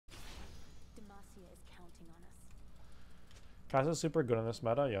counting on us. Cass is super good in this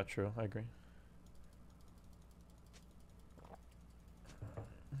meta. Yeah, true. I agree.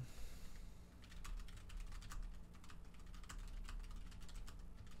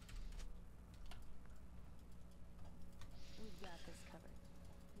 We've got this covered.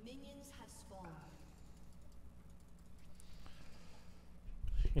 Minions have spawned.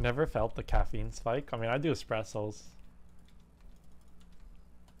 You never felt the caffeine spike? I mean, I do espressos.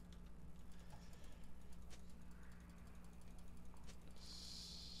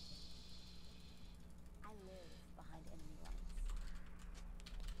 I live behind enemy lines.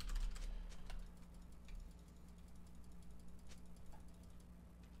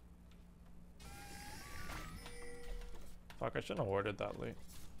 Fuck, I shouldn't have warded that late.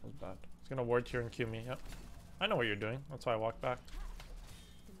 That was bad. He's gonna ward here and Q me. Yep. I know what you're doing. That's why I walked back.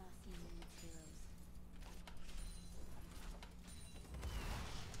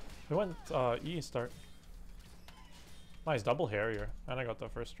 We went E start. Nice double Harrier. And I got the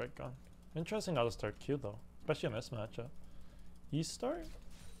first strike gone. Interesting not to start Q though. Especially in this matchup. E start?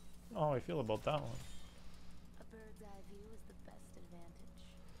 Oh, how I feel about that one. A bird's eye view is the best advantage.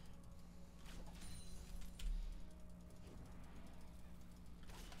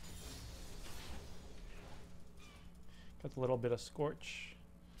 Got a little bit of Scorch.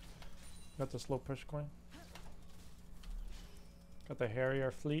 Got the slow push going. Got the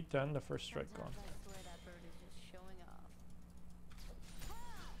Harrier fleet and the first strike gone.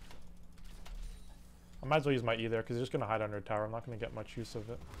 I might as well use my E there because he's just going to hide under a tower. I'm not going to get much use of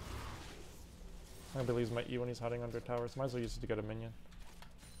it. I'm going to use my E when he's hiding under towers. Might as well use it to get a minion.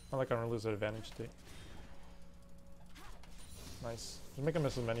 Not like I'm going to lose an advantage state. Nice. Just make him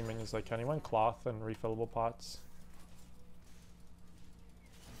miss as many minions as I can. He went cloth and refillable pots.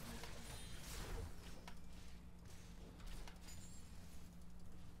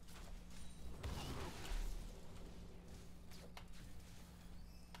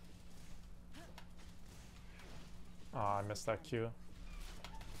 Ah, I missed that Q.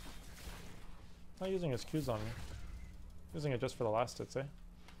 Not using his Qs on me. Using it just for the last hits, eh?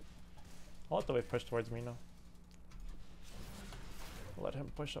 I'll let the wave push towards me now. I'll let him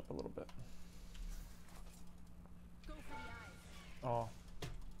push up a little bit. Oh.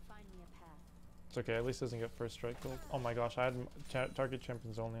 Find me a path. It's okay, at least he doesn't get first strike gold. Oh my gosh, I had target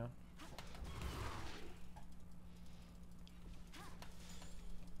champions only on.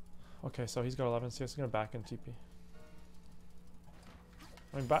 Okay, so he's got 11 CS. He's gonna back in TP.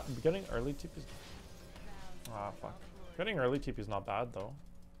 I mean, getting early TP is... Ah, fuck. Getting early TP is not bad, though.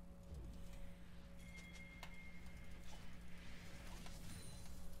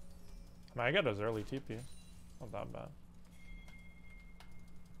 I mean, I get his early TP. Not that bad.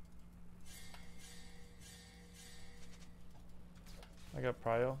 I got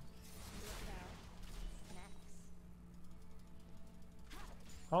Prio.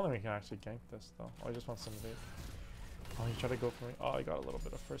 I don't think we can actually gank this, though. Oh, I just want some bait. Oh, he tried to go for me. Oh, I got a little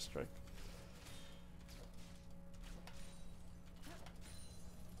bit of first strike.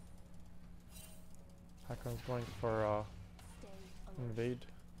 Hacker's going for invade.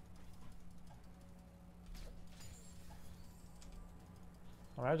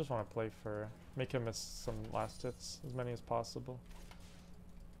 I mean, I just want to play for... Make him miss some last hits, as many as possible.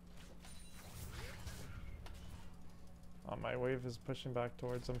 My wave is pushing back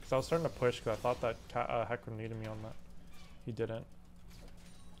towards him, because I was starting to push because I thought that Hecarim needed me on that. He didn't.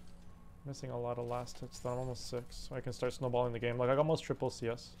 Missing a lot of last hits, though. I'm almost 6, so I can start snowballing the game. Like, I got almost triple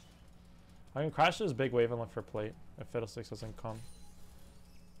CS. I can crash this big wave and look for plate if Fiddlesticks doesn't come.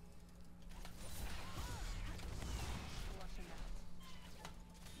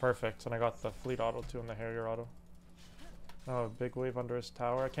 Perfect, and I got the fleet auto too and the Harrier auto. Oh, a big wave under his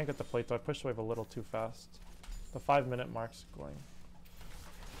tower. I can't get the plate though. I pushed the wave a little too fast. The 5-minute mark's going.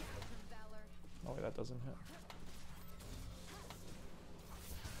 Oh wait, that doesn't hit.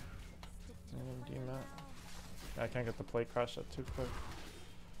 And demat. Yeah, I can't get the plate crash that too quick.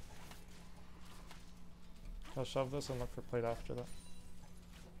 I'll shove this and look for plate after that.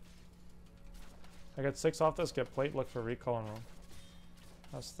 I get 6 off this, get plate, look for recall and roam.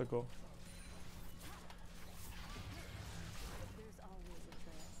 That's the goal.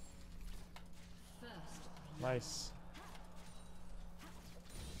 Nice.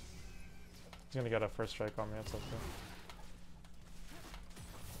 He's gonna get a first strike on me, it's okay.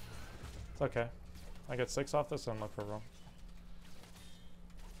 It's okay. I get 6 off this and look for roam.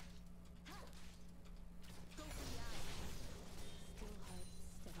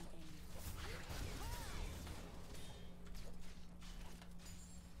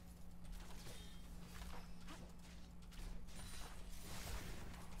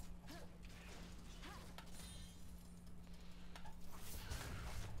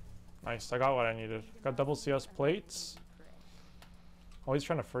 Nice, I got what I needed. Got double CS plates. Oh, he's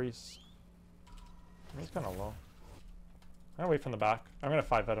trying to freeze. He's kind of low. I'm gonna wait from the back. I'm gonna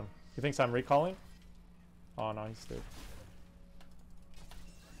 5 at him. He thinks I'm recalling? Oh no, he stayed.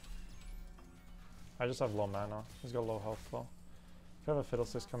 I just have low mana. He's got low health though. I have a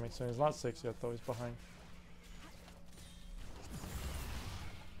Fiddlesticks coming soon. He's not 6 yet though, he's behind.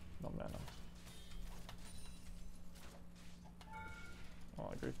 No mana. Oh,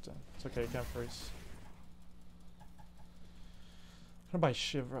 I griefed him. It's okay, he can't freeze. I'm gonna buy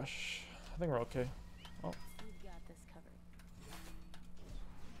Shiv Rush. I think we're okay. Oh. We've got this covered.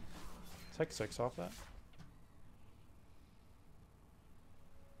 Take 6 off that.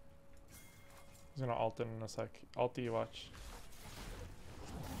 He's gonna ult in a sec. Ulti, watch.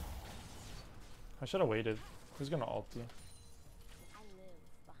 I should have waited. He's gonna ulti. I live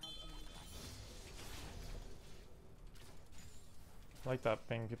behind enemy lines. I like that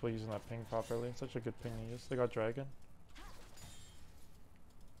ping. People using that ping properly. It's such a good ping to use. They got dragon.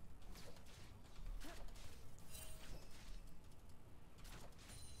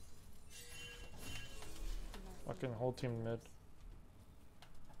 Fucking whole team mid.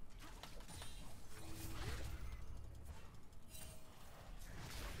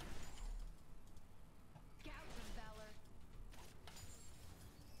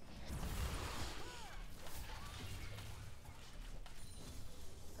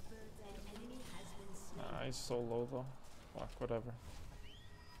 He's so low though. Fuck, whatever.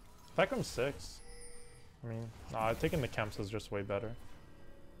 Beckham 6. I mean, nah, taking the camps is just way better.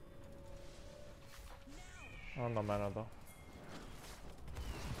 Oh, no mana though.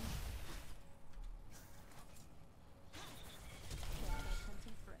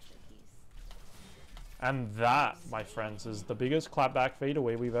 And that, my friends, is the biggest clapback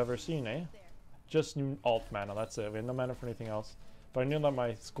fadeaway we've ever seen, eh? Just new alt mana, that's it. We have no mana for anything else. But I knew that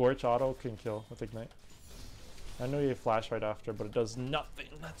my Scorch auto can kill with Ignite. I know you flash right after, but it does nothing.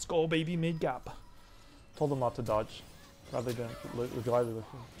 Let's go, baby, mid gap. Told him not to dodge. Rather than gladly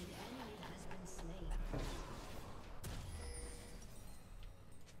looking.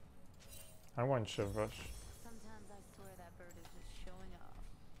 I want Shiv Rush. Sometimes I swear that bird is just showing off.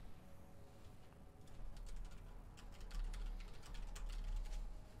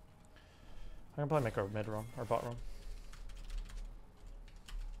 I can probably make our mid roam, our bot roam.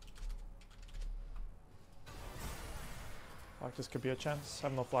 Fuck, this could be a chance. I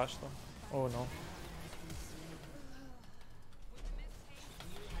have no flash though. Oh no.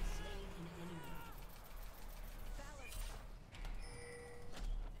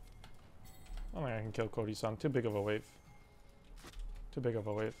 I don't think I can kill Cody-san. Too big of a wave. Too big of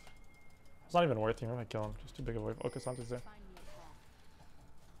a wave. It's not even worth it if I kill him. Just too big of a wave. Okasante's there.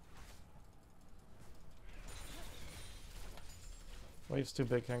 Wave's too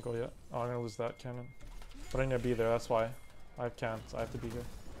big, can't go yet. Oh, I'm gonna lose that cannon. But I need to be there, that's why. I can't, I have to be here.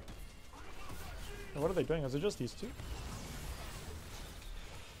 What are they doing? Is it just these two?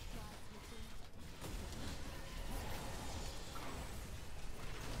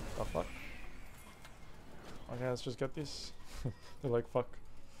 The fuck? Okay, let's just get these. They're like, fuck.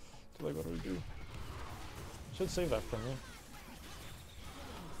 They're like, what do we do? Should save that for me.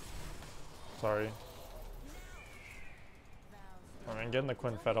 Sorry. I mean, getting the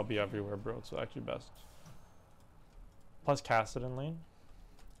Quinn fed, I'll be everywhere, bro. It's actually best. Plus Cassid in lane.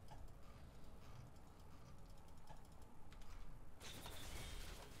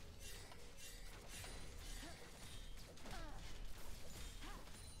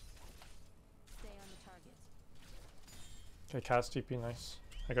 Stay on the target. Okay, cast TP, nice.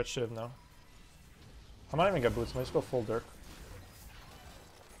 I got Shiv now. I might even get boots. I might just go full Dirk.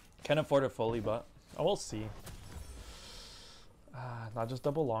 Can't afford it fully, but I will see. Not just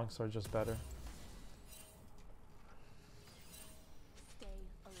double longsword, just better. Stay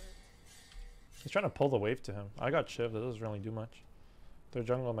alert. He's trying to pull the wave to him. I got Shiv, that doesn't really do much. Their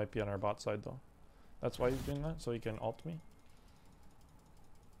jungle might be on our bot side though. That's why he's doing that, so he can ult me.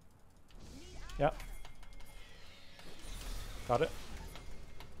 Yeah. Got it.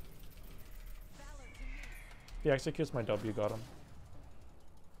 If he executes my W, got him.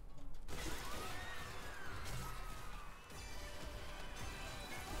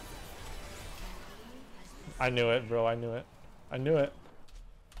 I knew it, bro. I knew it. I knew it.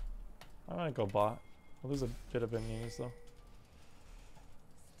 I'm gonna go bot. Well, there's a bit of minis though.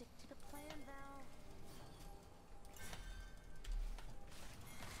 Stick to the plan, Val.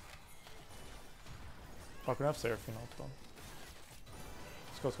 Fuck, we have Seraphine ult though.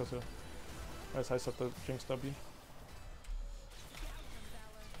 Let's go, let's go. Nice, I set the Jinx W.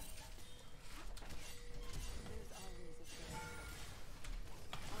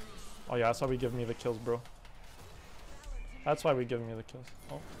 Oh yeah, that's why we give me the kills, bro. That's why we give me the kills.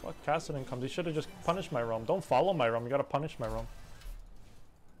 Oh, fuck, Cassidon comes. He should have just punished my roam. Don't follow my roam. You gotta punish my roam.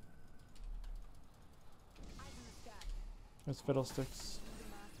 There's fiddlesticks.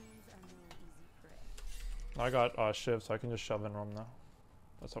 I got Shiv, so I can just shove in roam now.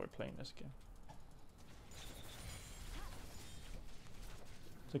 That's how we're playing this game.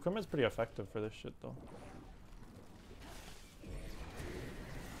 So equipment's pretty effective for this shit, though.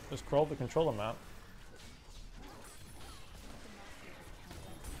 Just crawl to control the map.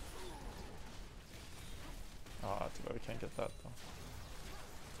 Ah, too bad we can't get that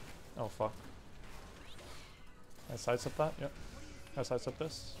though. Oh fuck. Can I sidestep that? Yep. Can I sidestep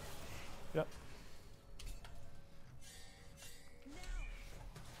this? Yep.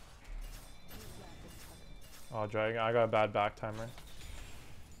 Oh, dragon. I got a bad back timer.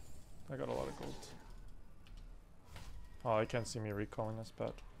 I got a lot of gold. Oh, I can't see me recalling this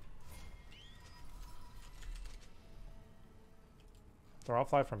bad. They're all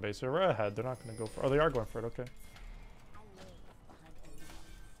fly from base. We're ahead. They're not going to go for. Oh, they are going for it. Okay.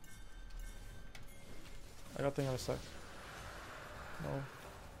 I got thing on a sec. No.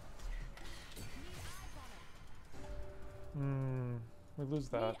 We lose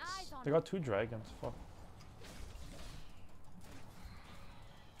that. They got 2 dragons. Fuck.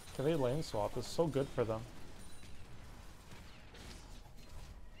 Can they lane swap? It's so good for them.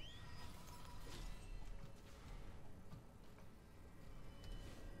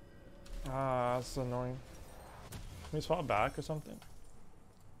 Ah, that's annoying. Can we swap back or something?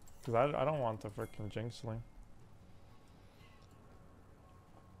 Because I don't want the freaking Jinx lane.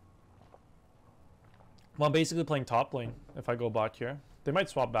 Well, I'm basically playing top lane if I go bot here. They might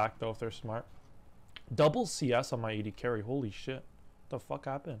swap back though if they're smart. Double CS on my AD carry. Holy shit. What the fuck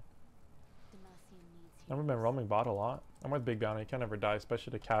happened? I've never been roaming bot a lot. I'm with Big Bounty. I can't ever die,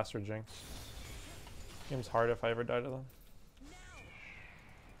 especially to Cass or Jinx. Game's hard if I ever die to them.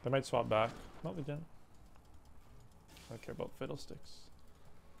 They might swap back. No, they didn't. I don't care about fiddlesticks.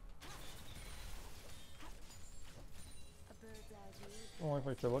 Don't look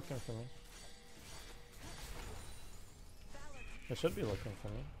like they're looking for me. They should be looking for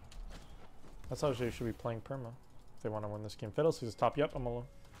me. That's how they should be playing perma if they want to win this game. Fiddlesticks is top. Yep, I'm alone.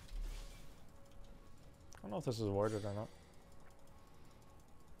 I don't know if this is warded or not.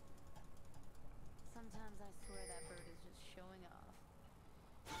 Sometimes I swear that bird is just showing off.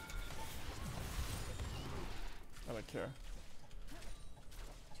 I don't care.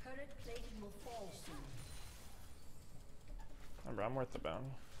 Turret plating will fall soon. Remember, I'm worth the bounty.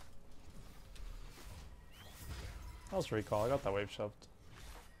 I'll just recall. I got that wave shoved.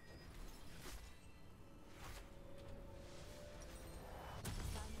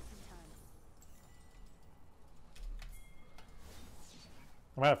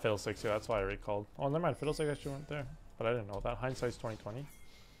 I might have Fiddlesticks here, that's why I recalled. Oh, never mind, Fiddlesticks actually went there. But I didn't know that. Hindsight's 2020.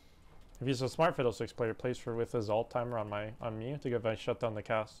 If he's a smart Fiddlesticks player, plays for with his ult timer on me to get I shut down the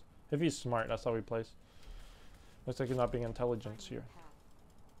cast. If he's smart, that's how he plays. Looks like he's not being intelligent here.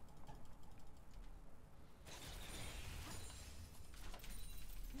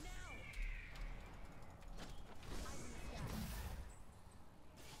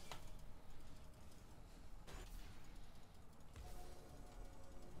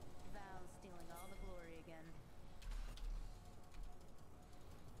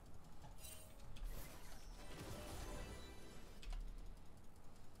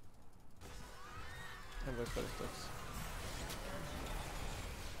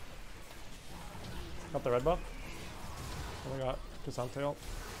 Got the red buff. Oh my god, Cassante ult.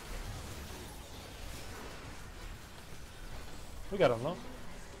 We got him though.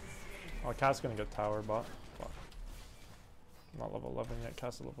 Oh, Cass gonna get tower bot. Fuck. I'm not level 11 yet.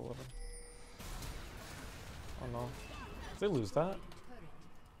 Cass is level 11. Oh no. Did they lose that?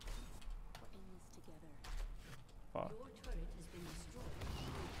 Fuck.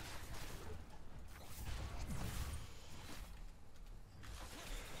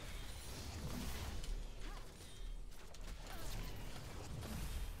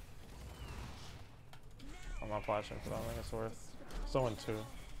 I'm not flashing for that. I think it's worth. Someone too.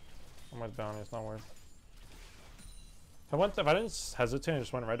 I'm with bounty. It's not worth. If I didn't hesitate, I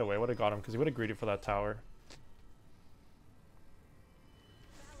just went right away. Would have got him because he would have greeted for that tower.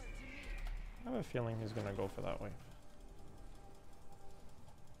 I have a feeling he's gonna go for that wave.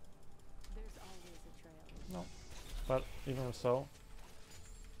 No, but even so,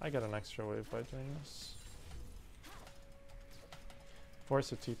 I get an extra wave by doing this.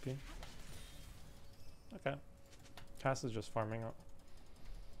 Force a TP. Okay. Cass is just farming up.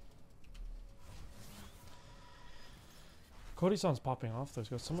 Cody-san's popping off though. He's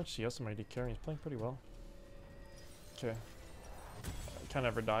got so much CS in my AD carry. He's playing pretty well. Okay. I can't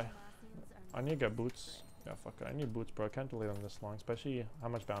ever die. I need to get boots. Yeah, fuck it. I need boots, bro. I can't delay them this long, especially how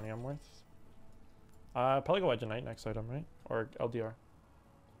much bounty I'm worth. Probably go Edge of Night next item, right? Or LDR.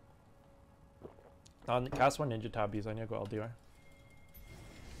 Cast 1 Ninja Tabbies. I need to go LDR.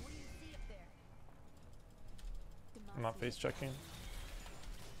 I'm not face checking.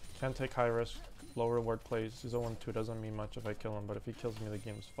 Can't take high risk, low reward plays. He's 0-2 doesn't mean much if I kill him, but if he kills me, the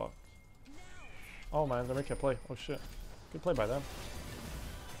game's fucked. Oh man, they're making a play. Oh shit. Good play by them.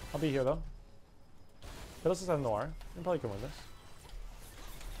 I'll be here though. But this is have Noir. You probably can win this.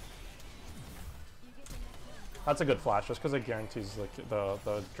 That's a good flash, just because it guarantees like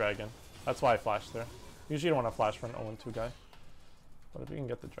the dragon. That's why I flashed there. Usually you don't want to flash for an 0-2 guy. But if you can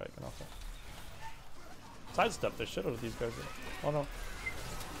get the dragon off it. Sidestep the shit out of these guys. Oh no.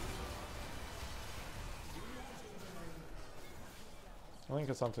 I think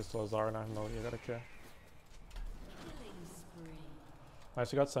Cassante still has R and I have no, you gotta care.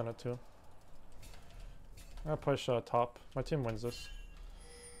 Nice, you got Senate too. I'm gonna push top. My team wins this.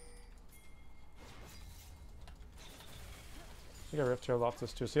 We got Rift here,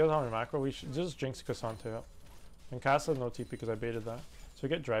 Loftus too. See how many macro? We should just jinx Cassante up. And Cass has no TP because I baited that. So we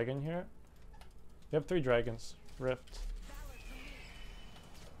get dragon here. You have 3 dragons. Rift.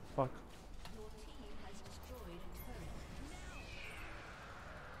 Fuck.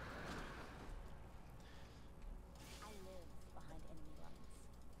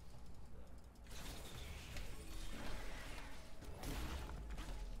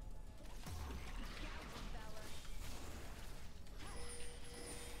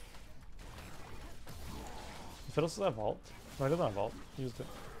 Fiddles does that vault? No, he doesn't have vault. He used it.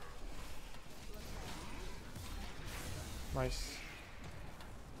 Nice.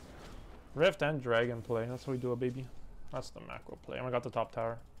 Rift and dragon play. That's how we do it, baby. That's the macro play. And I got the top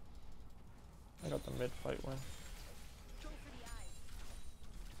tower. I got the mid fight win.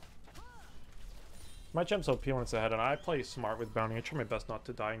 My champ's OP when it's ahead, and I play smart with bounty. I try my best not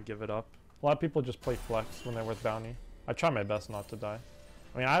to die and give it up. A lot of people just play flex when they're with bounty. I try my best not to die.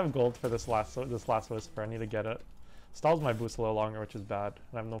 I mean, I have gold for this last whisper. I need to get it. Stalls my boost a little longer, which is bad.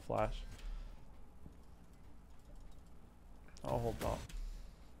 And I have no flash. I'll hold on.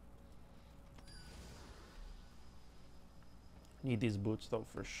 Need these boots though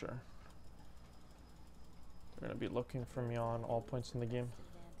for sure. They're gonna be looking for me on all points in the game.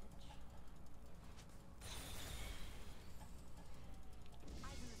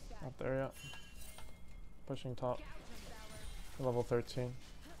 Not there yet. Pushing top. Level 13.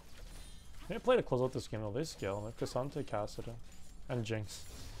 I need to play to close out this game though. They scale. They have Cassante, Cassidy, and Jinx.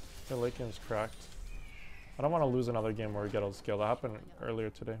 Their late game is cracked. I don't want to lose another game where we get outscaled. That happened earlier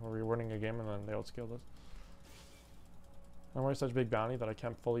today where we were winning a game and then they outscaled us. I'm wearing such big bounty that I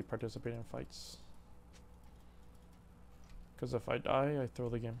can't fully participate in fights. Because if I die, I throw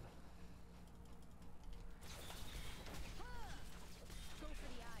the game.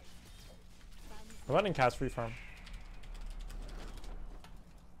 I'm letting cast free farm.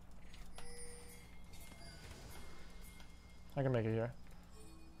 I can make it here.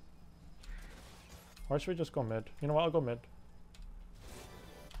 Or should we just go mid? You know what? I'll go mid.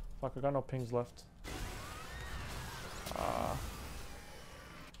 Fuck, I got no pings left. I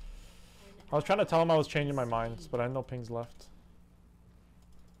was trying to tell him I was changing my minds, but I had no pings left.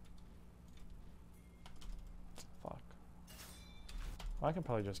 Fuck. I can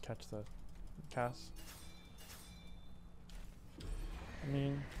probably just catch the cast. I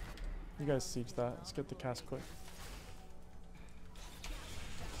mean, you guys siege that. Let's get the cast quick.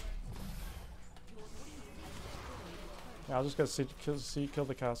 Yeah, I'll just get kill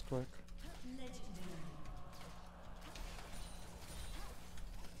the cast quick.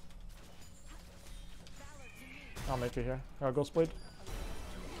 I'll make it here. Ghost Blade.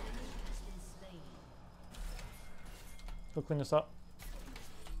 Go clean this up.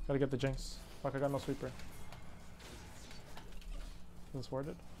 Gotta get the Jinx. Fuck, I got no sweeper. Is this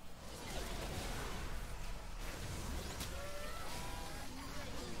warded?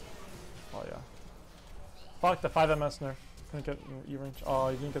 Oh yeah. Fuck, the 5 MS nerf. Couldn't get E-range. Oh,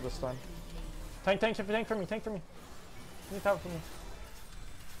 you didn't get the stun. Tank for me, tank for me. You need tower for me.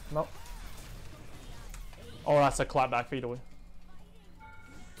 Nope. Oh, that's a clapback fade away.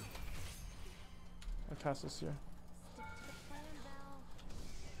 I'll cast this here.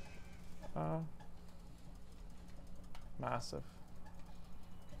 Massive.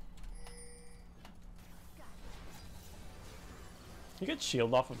 You get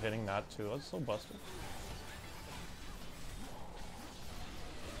shield off of hitting that too. That's so busted.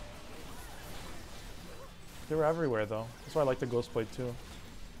 They were everywhere though. That's why I like the ghost blade too.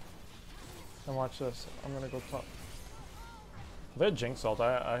 And watch this. I'm gonna go top. They had Jinx ult.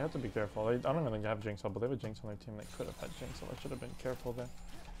 I have to be careful. I don't even think they have Jinx ult, but they have a Jinx on their team. They could have had Jinx ult. I should have been careful there.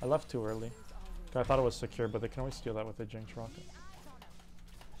 I left too early. I thought it was secure, but they can always steal that with a Jinx rocket.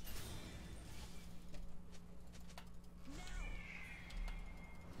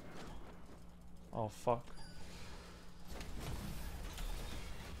 Oh fuck.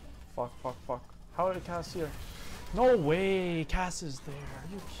 Fuck. How did Cass here? No way! Cass is there. Are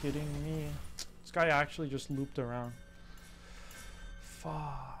you kidding me? This guy actually just looped around.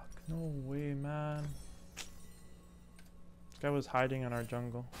 Fuck. No way, man. This guy was hiding in our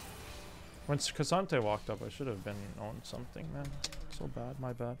jungle. When Cassante walked up, I should have been on something, man. So bad.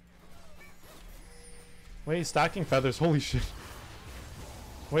 My bad. Wait, he's stacking feathers. Holy shit.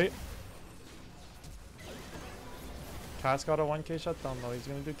 Wait. Cass got a 1k shutdown though. He's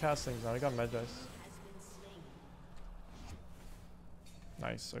gonna do cast things now. He got Medjais.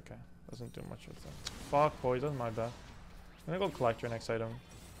 Nice, okay. Doesn't do much with them. Fuck, boy, that's my bad. I'm gonna go collect your next item.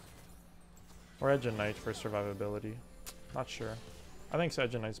 Or Edge and Knight for survivability. Not sure. I think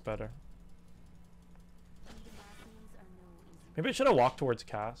Edge and Knight's better. Maybe I should have walked towards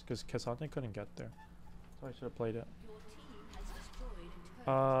Cass, because Cassante couldn't get there. So I should have played it.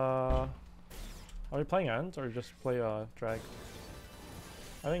 Are we playing End or just play Drag?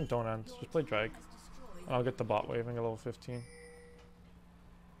 I think don't End. Just play Drag. And I'll get the bot waving at level 15.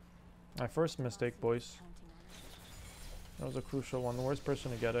 My first mistake, boys. That was a crucial one. The worst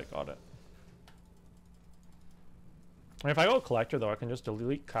person to get it got it. I mean, if I go Collector though, I can just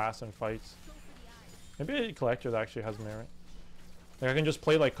delete Cass and fights. Maybe a Collector that actually has merit. Like I can just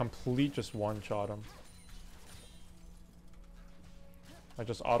play like complete just one shot him. I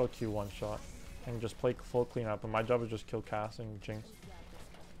just auto Q one shot. And just play full cleanup, and my job is just kill Cass and Jinx.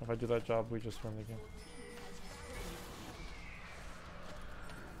 If I do that job, we just win the game.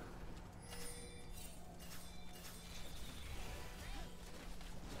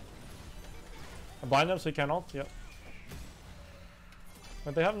 I blind them so he can't ult? Yep.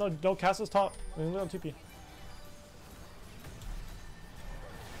 But they have no Cass is top. They don't TP. Yep.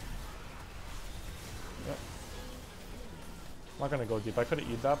 I'm not gonna go deep. I could have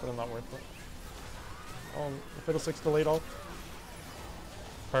eaten that, but I'm not worth it. Oh, the Fiddlestick's delayed ult.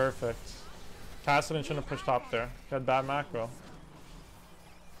 Perfect. Cassidy shouldn't have pushed top there. He had bad macro.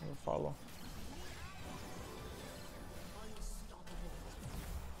 I'll follow.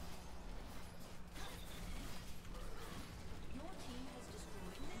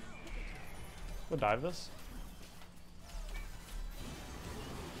 Go dive this.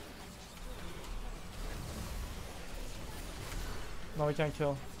 No, we can't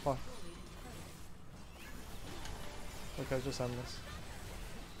kill. Fuck. Okay, just end this.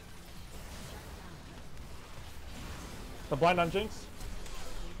 The blind on Jinx.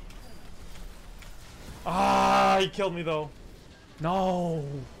 Ah, he killed me though. No.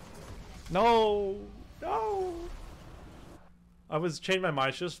 No. No. I was changing my mind.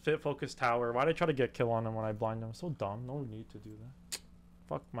 I should just fit focus tower. Why'd I try to get kill on him when I blind him? So dumb. No need to do that.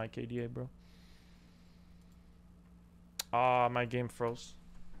 Fuck my KDA, bro. Ah, my game froze.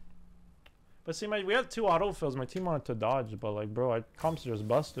 But see, we had 2 autofills. My team wanted to dodge, but like, bro, comps just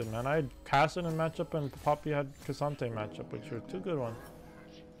busted, man. I had Cassin in matchup and Poppy had Cassante matchup, which were 2 good ones.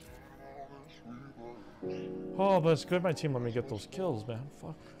 Oh, but it's good my team let me get those kills, man.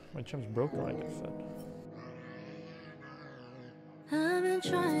 Fuck. My chim's broken when I get fed. I've been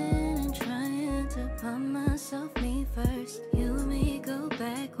trying to put myself me first. You and me go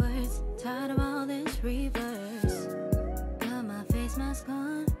backwards. Tired of all this reverse.